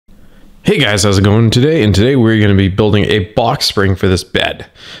Hey guys, how's it going today? And today we're going to be building a box spring for this bed.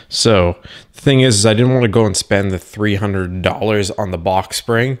 So the thing is I didn't want to go and spend the $300 on the box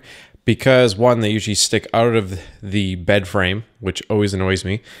spring because one, they usually stick out of the bed frame, which always annoys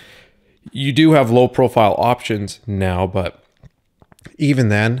me. You do have low profile options now, but even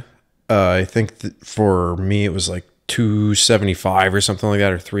then, I think that for me it was like $275 or something like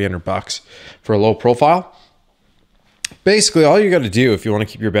that, or $300 for a low profile. Basically, all you got to do if you want to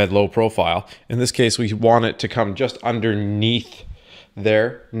keep your bed low profile, in this case, we want it to come just underneath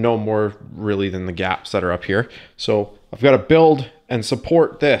there, no more really than the gaps that are up here. So I've got to build and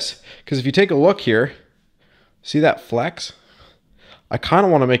support this, because if you take a look here, see that flex? I kind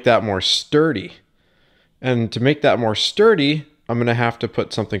of want to make that more sturdy. And to make that more sturdy, I'm going to have to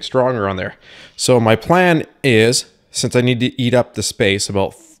put something stronger on there. So my plan is, since I need to eat up the space,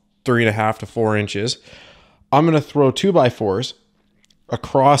 about 3.5 to 4 inches, I'm going to throw 2x4s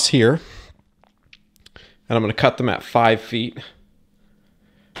across here, and I'm going to cut them at 5 feet,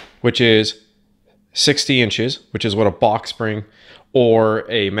 which is 60 inches, which is what a box spring or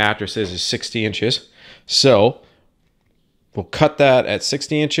a mattress is 60 inches. So we'll cut that at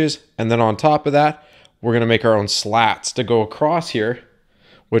 60 inches, and then on top of that, we're going to make our own slats to go across here,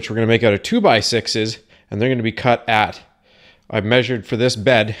 which we're going to make out of 2x6s, and they're going to be cut at, I measured for this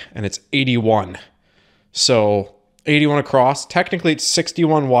bed, and it's 81. So 81 across. Technically it's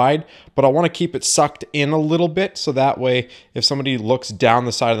 61 wide, but I want to keep it sucked in a little bit, so that way if somebody looks down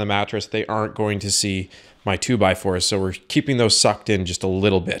the side of the mattress, they aren't going to see my 2x4s. So we're keeping those sucked in just a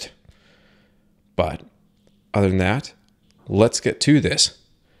little bit. But other than that, let's get to this.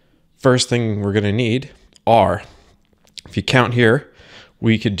 First thing we're going to need are, if you count here,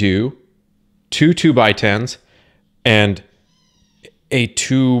 we could do 2 2x10s and a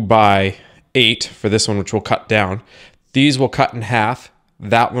 2x8 for this one, which we'll cut down. These will cut in half.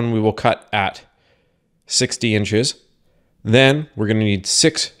 That one we will cut at 60 inches. Then we're going to need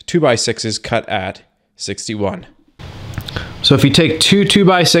 6 2x6s cut at 61. So if you take 2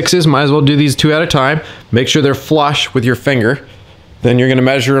 2x6s, might as well do these 2 at a time. Make sure they're flush with your finger. Then you're going to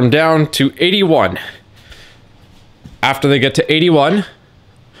measure them down to 81. After they get to 81,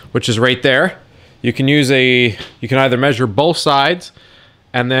 which is right there, you can either measure both sides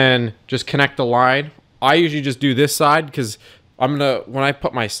and then just connect the line. I usually just do this side because when I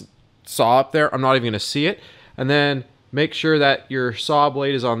put my saw up there, I'm not even gonna see it. And then make sure that your saw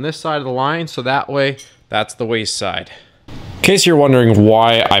blade is on this side of the line, so that way, that's the waist side. In case you're wondering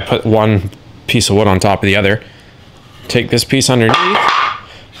why I put one piece of wood on top of the other, take this piece underneath,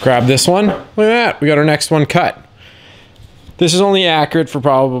 grab this one, look at that, we got our next one cut. This is only accurate for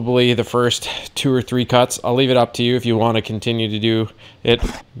probably the first 2 or 3 cuts. I'll leave it up to you if you want to continue to do it.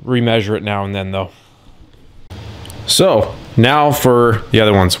 Remeasure it now and then though. So now for the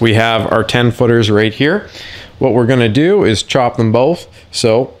other ones. We have our 10 footers right here. What we're going to do is chop them both.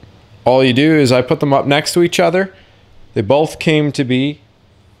 So all you do is I put them up next to each other. They both came to be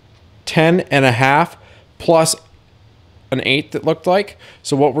 10.5 plus an 1/8 it looked like.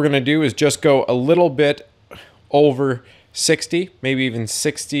 So what we're going to do is just go a little bit over 60, maybe even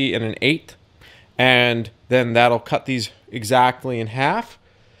 60 and an 1/8, and then that'll cut these exactly in half.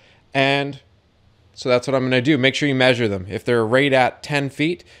 And so that's what I'm going to do. Make sure you measure them. If they're right at 10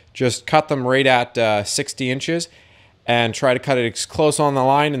 feet, just cut them right at 60 inches and try to cut it as close on the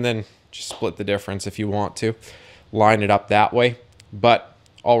line, and then just split the difference if you want to. Line it up that way. But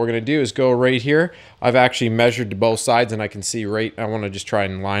all we're going to do is go right here. I've actually measured to both sides, and I can see right, I want to just try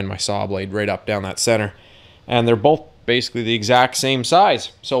and line my saw blade right up down that center. And they're both basically the exact same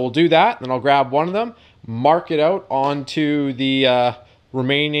size. So we'll do that, then I'll grab one of them, mark it out onto the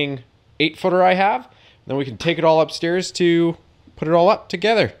remaining 8-footer I have. Then we can take it all upstairs to put it all up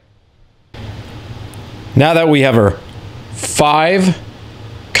together. Now that we have our 5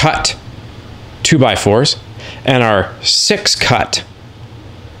 cut 2x4s and our 6 cut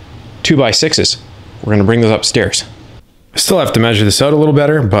 2x6s, we're going to bring those upstairs. I still have to measure this out a little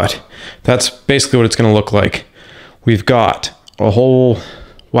better, but that's basically what it's going to look like. We've got a whole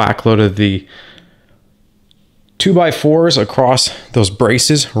whack load of the 2x4s across those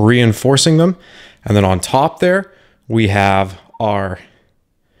braces, reinforcing them. And then on top there, we have our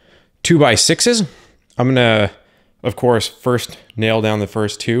 2x6s. I'm going to, of course, first nail down the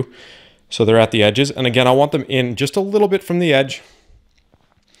first 2 so they're at the edges. And again, I want them in just a little bit from the edge,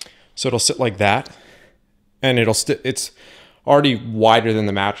 so it'll sit like that. And it's already wider than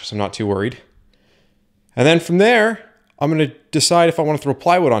the mattress. I'm not too worried. And then from there, I'm going to decide if I want to throw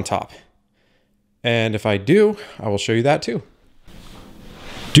plywood on top. And if I do, I will show you that too.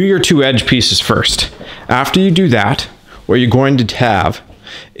 Do your 2 edge pieces first. After you do that, what you're going to have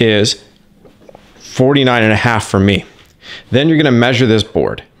is 49 and a half for me. Then you're going to measure this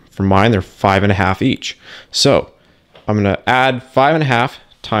board. For mine, they're 5.5 each. So I'm going to add 5.5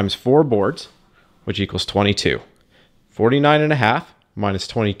 times 4 boards, which equals 22. 49 and a half minus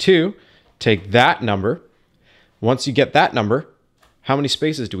 22. Take that number. Once you get that number, how many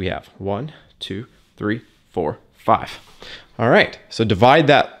spaces do we have? 1, 2, 3, 4, 5. All right, so divide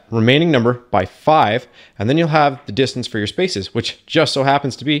that remaining number by 5, and then you'll have the distance for your spaces, which just so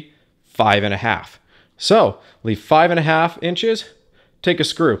happens to be 5.5. So leave 5.5 inches, take a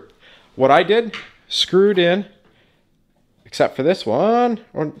screw. What I did, screwed in, except for this one,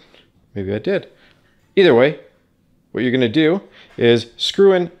 or maybe I did. Either way, what you're gonna do is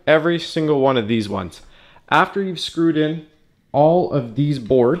screw in every single one of these ones. After you've screwed in all of these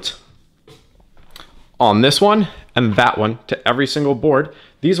boards on this one and that one to every single board,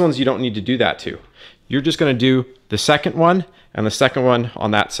 these ones you don't need to do that to. You're just gonna do the second one and the second one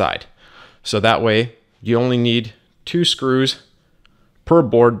on that side. So that way you only need 2 screws per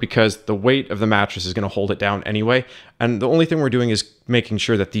board because the weight of the mattress is gonna hold it down anyway. And the only thing we're doing is making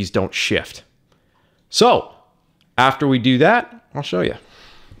sure that these don't shift. So after we do that, I'll show you.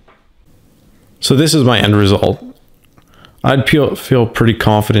 So this is my end result. I'd feel pretty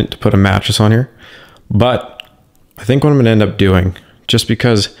confident to put a mattress on here, but I think what I'm gonna end up doing, just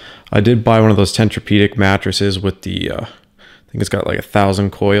because I did buy one of those Tempur-Pedic mattresses with the, I think it's got like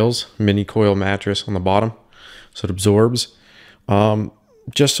 1,000 coils, mini coil mattress on the bottom, so it absorbs.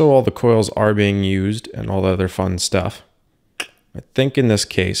 Just so all the coils are being used and all the other fun stuff. I think in this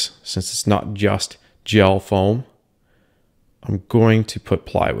case, since it's not just gel foam, I'm going to put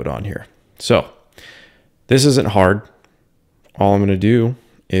plywood on here. So this isn't hard. All I'm going to do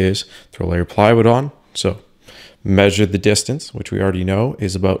is throw a layer of plywood on. So measure the distance, which we already know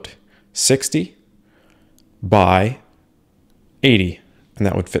is about 60 by 80, and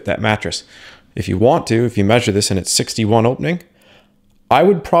that would fit that mattress. If you want to, if you measure this and it's 61 opening, I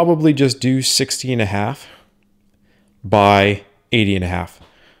would probably just do 60 and a half by 80 and a half,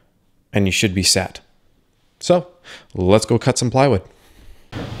 and you should be set. So let's go cut some plywood.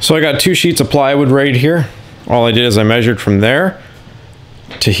 So I got 2 sheets of plywood right here. All I did is I measured from there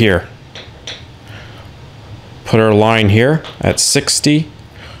to here. Put our line here at 61.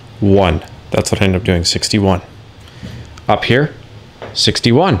 That's what I ended up doing, 61. Up here,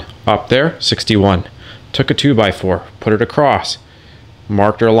 61. Up there, 61. Took a 2x4, put it across,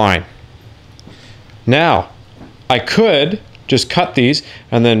 marked our line. Now, I could just cut these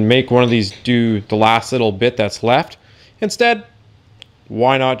and then make one of these do the last little bit that's left. Instead,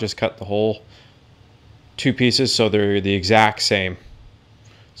 why not just cut the whole 2 pieces so they're the exact same?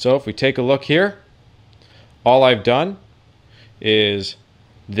 So if we take a look here, all I've done is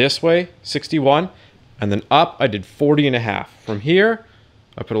this way, 61, and then up I did 40 and a half. From here,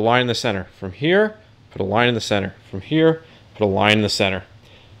 I put a line in the center. From here, put a line in the center. From here, put a line in the center.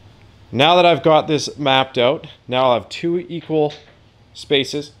 Now that I've got this mapped out, now I'll have 2 equal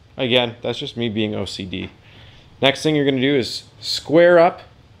spaces. Again, that's just me being OCD. Next thing you're going to do is square up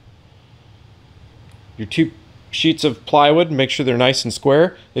your 2 sheets of plywood and make sure they're nice and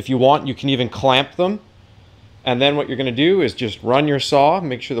square. If you want, you can even clamp them. And then what you're going to do is just run your saw,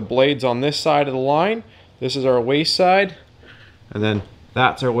 make sure the blade's on this side of the line. This is our waist side, and then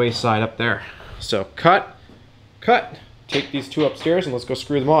that's our waist side up there. So cut, cut, take these 2 upstairs and let's go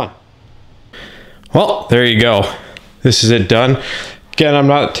screw them on. Well, there you go. This is it done. Again, I'm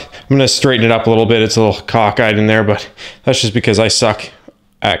going to straighten it up a little bit. It's a little cockeyed in there, but that's just because I suck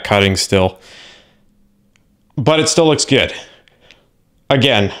at cutting still. But it still looks good.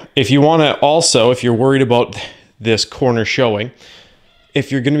 Again, if you want to also, if you're worried about this corner showing,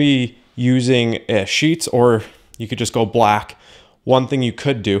 if you're going to be using sheets, or you could just go black, one thing you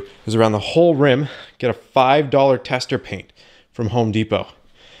could do is around the whole rim, get a $5 tester paint from Home Depot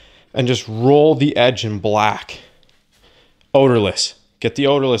and just roll the edge in black. Odorless. Get the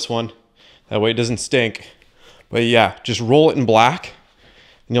odorless one. That way it doesn't stink. But yeah, just roll it in black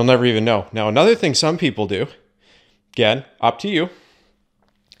and you'll never even know. Now, another thing some people do, again, up to you,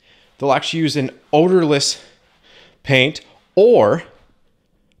 they'll actually use an odorless paint, or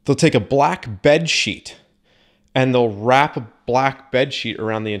they'll take a black bed sheet and they'll wrap a black bed sheet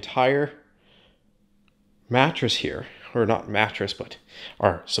around the entire mattress here, or not mattress, but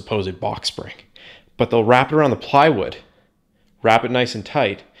our supposed box spring. But they'll wrap it around the plywood, wrap it nice and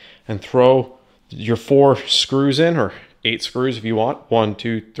tight, and throw your 4 screws in, or 8 screws if you want. 1,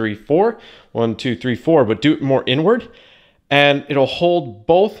 2, 3, 4. 1, 2, 3, 4, but do it more inward, and it'll hold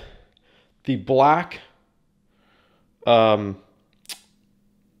both the black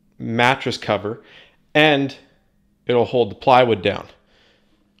mattress cover and it'll hold the plywood down.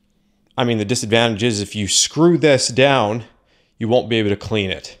 I mean, the disadvantage is if you screw this down, you won't be able to clean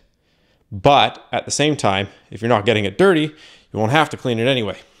it. But at the same time, if you're not getting it dirty, you won't have to clean it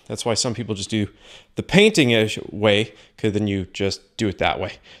anyway. That's why some people just do the painting-ish way, because then you just do it that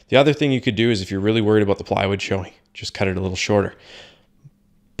way. The other thing you could do is if you're really worried about the plywood showing, just cut it a little shorter.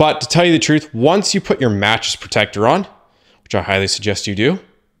 But to tell you the truth, once you put your mattress protector on, which I highly suggest you do,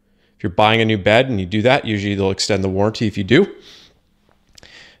 if you're buying a new bed and you do that, usually they'll extend the warranty if you do.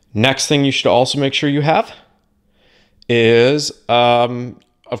 Next thing you should also make sure you have is,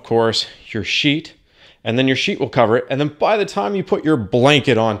 of course, your sheet. And then your sheet will cover it. And then by the time you put your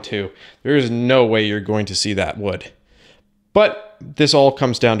blanket on too, there is no way you're going to see that wood. But this all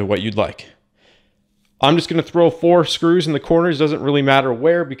comes down to what you'd like. I'm just going to throw 4 screws in the corners. Doesn't really matter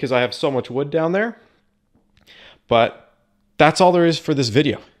where because I have so much wood down there. But that's all there is for this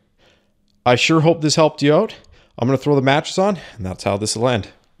video. I sure hope this helped you out. I'm going to throw the mattress on, and that's how this will end.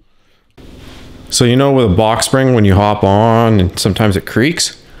 So you know with a box spring, when you hop on and sometimes it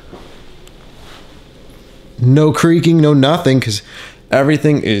creaks? No creaking, no nothing, because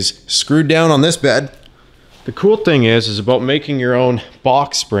everything is screwed down on this bed. The cool thing is about making your own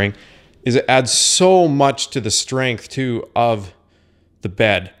box spring is it adds so much to the strength too of the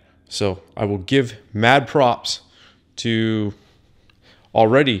bed. So I will give mad props to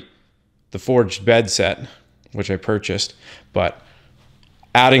already the forged bed set, which I purchased, but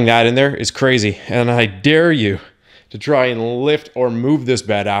adding that in there is crazy. And I dare you to try and lift or move this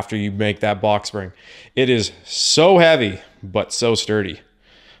bed after you make that box spring. It is so heavy, but so sturdy.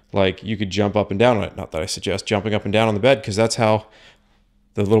 Like you could jump up and down on it. Not that I suggest jumping up and down on the bed because that's how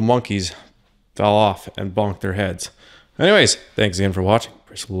the little monkeys fell off and bonked their heads. Anyways, thanks again for watching.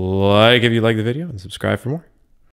 Press like if you like the video and subscribe for more.